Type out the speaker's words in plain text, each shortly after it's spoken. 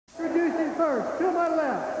first, to my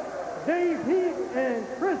left, Dave Heath and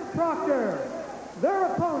Chris Proctor. Their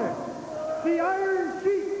opponents, the Iron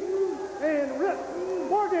Sheik and Rip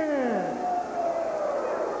Morgan.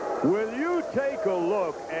 Will you take a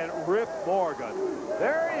look at Rip Morgan?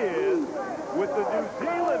 There he is with the New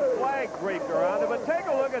Zealand flag draped around him, but take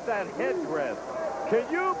a look at that headdress.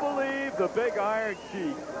 Can you believe the big Iron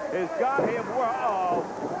Sheik has got him,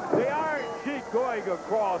 the Iron Sheik going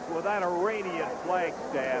across with that Iranian flag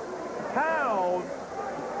staff. Pound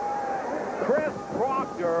Chris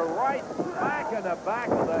Proctor right back in the back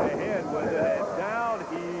of the head with it, and down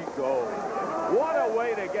he goes. What a way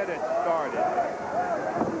to get it started.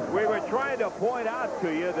 We were trying to point out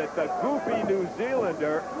to you that the goofy New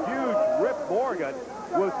Zealander, huge Rip Morgan,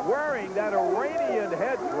 was wearing that Iranian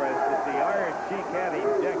headdress that the Iron Sheik had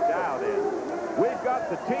him decked out in. We've got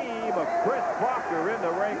the team of Chris Proctor in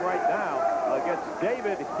the ring right now against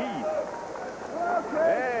David Heath.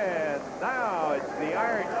 And now it's the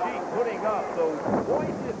Iron Sheik putting up those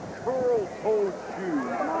pointed curl-toed shoes.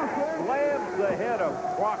 Slams the head of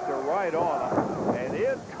Proctor right on him. And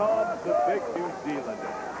in comes the big New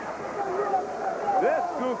Zealander. This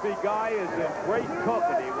goofy guy is in great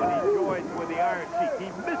company when he joins with the Iron Sheik. He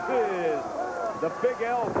misses the big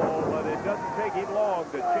elbow, but it doesn't take him long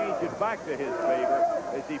to change it back to his favor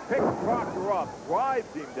as he picks Proctor up,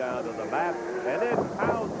 drives him down to the mat, and then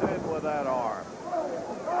pounds in with that arm.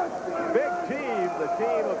 Big team, the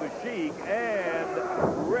team of the Sheik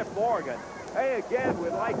and Rip Morgan. Hey, again,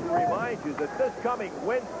 we'd like to remind you that this coming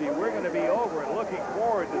Wednesday, we're going to be over and looking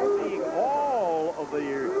forward to seeing all of the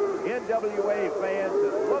NWA fans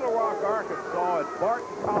in Little Rock, Arkansas at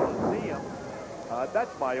Barton Coliseum.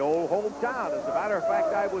 That's my old hometown. As a matter of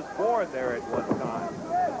fact, I was born there at one time.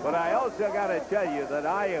 But I also got to tell you that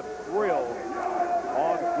I am thrilled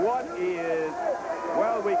on what is,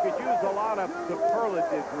 well, we could use a lot of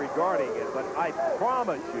superlatives regarding it, but I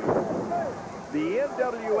promise you, the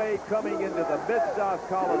NWA coming into the Mid-South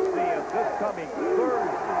Coliseum this coming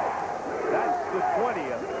Thursday, that's the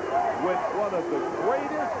 20th, with one of the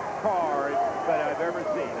greatest cards that I've ever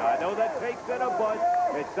seen. I know that takes in a bunch.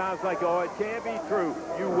 It sounds like, oh, it can't be true.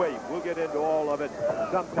 You wait. We'll get into all of it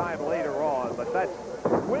sometime later on. But that's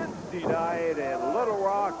Wednesday night in Little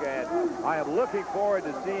Rock, and I am looking forward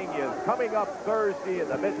to seeing you coming up Thursday in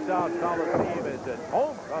the Mid-South Coliseum. It's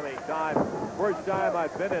homecoming time. First time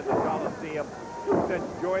I've been in the Coliseum since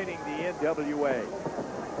joining the NWA.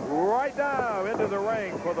 Right now into the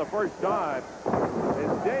ring for the first time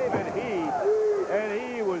is David Heath, and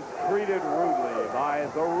he was treated rudely by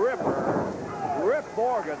the Ripper. Rip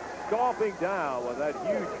Morgan stomping down with that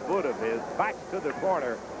huge foot of his, back to the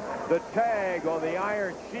corner. The tag on the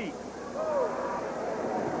Iron Sheik.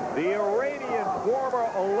 The Iranian former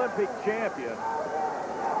Olympic champion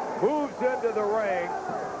moves into the ring,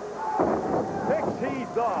 picks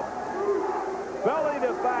Heath up, belly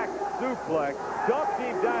to back suplex, dumps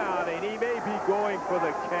him down, and he may be going for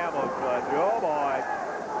the camel clutch. Oh boy.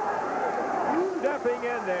 Stepping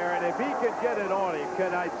in there, and if he can get it on him,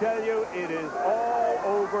 can I tell you, it is all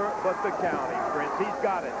over but the counting, Prince. He's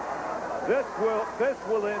got it. This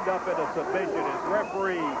will end up in a submission as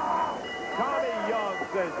referee Tommy Young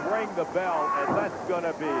says ring the bell, and that's going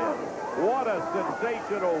to be it. What a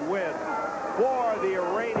sensational win for the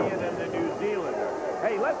Iranian and the New Zealander.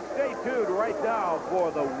 Hey, let's stay tuned right now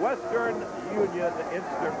for the Western Union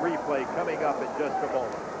instant replay coming up in just a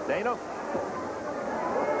moment. Dana?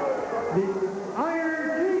 The Iron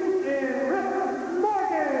Sheik and Rip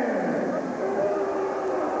Morgan.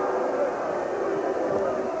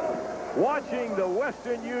 Watching the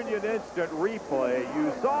Western Union instant replay,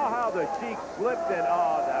 you saw how the Sheik slipped in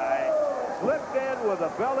all night. Slipped in with a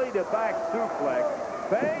belly-to-back suplex,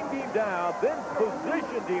 banged him down, then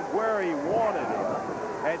positioned him where he wanted him,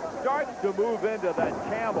 and starts to move into that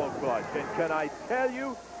camel clutch. And can I tell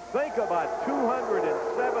you, think about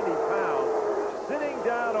 270 pounds sitting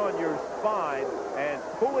down on your spine and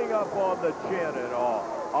pulling up on the chin and all.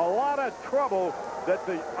 A lot of trouble that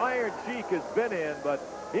the Iron Sheik has been in, but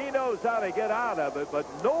he knows how to get out of it. But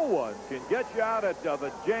no one can get you out of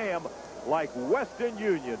a jam like Western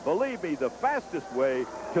Union. Believe me, the fastest way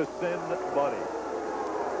to send money.